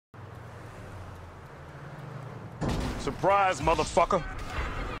Surprise, motherfucker.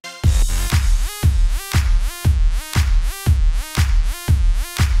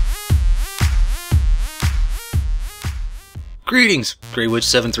 Greetings,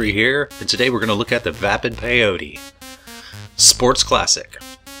 Greywitch73 here, and today we're going to look at the Vapid Peyote. Sports Classic,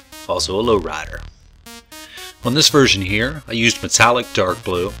 also a lowrider. On this version here, I used metallic dark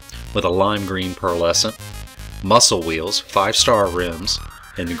blue with a lime green pearlescent, muscle wheels, 5-star rims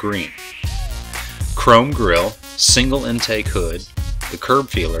in the green, chrome grille, single intake hood, the curb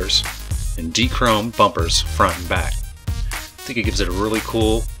feelers, and de-chrome bumpers front and back. I think it gives it a really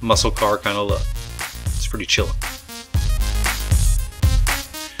cool muscle car kind of look. It's pretty chillin'.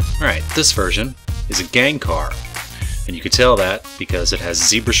 Alright, this version is a gang car, and you can tell that because it has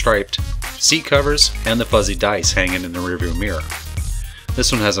zebra striped seat covers and the fuzzy dice hanging in the rearview mirror.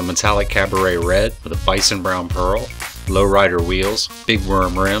 This one has a metallic cabaret red with a bison brown pearl, lowrider wheels, big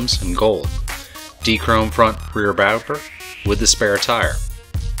worm rims, and gold, de-chrome front rear bumper with the spare tire,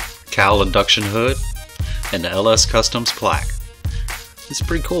 cowl induction hood, and the LS Customs plaque. It's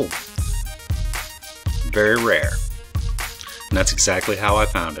pretty cool. Very rare. And that's exactly how I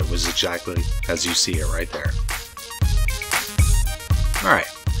found it. It was exactly as you see it right there.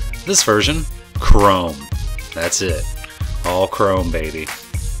 Alright, this version, chrome. That's it. All chrome, baby.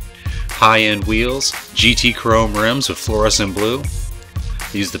 High-end wheels, GT chrome rims with fluorescent blue.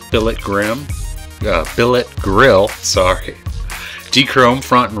 Use the billet grill, de-chrome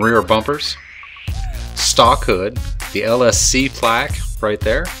front and rear bumpers. Stock hood, the LSC plaque right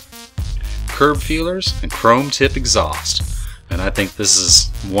there. Curb feelers and chrome tip exhaust. And I think this is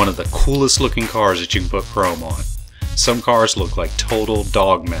one of the coolest looking cars that you can put chrome on. Some cars look like total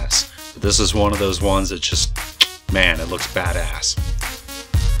dog mess, but this is one of those ones that just, man, it looks badass.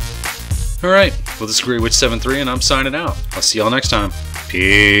 Alright, well this is Greywitch73 and I'm signing out. I'll see y'all next time.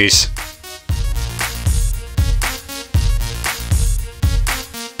 Peace.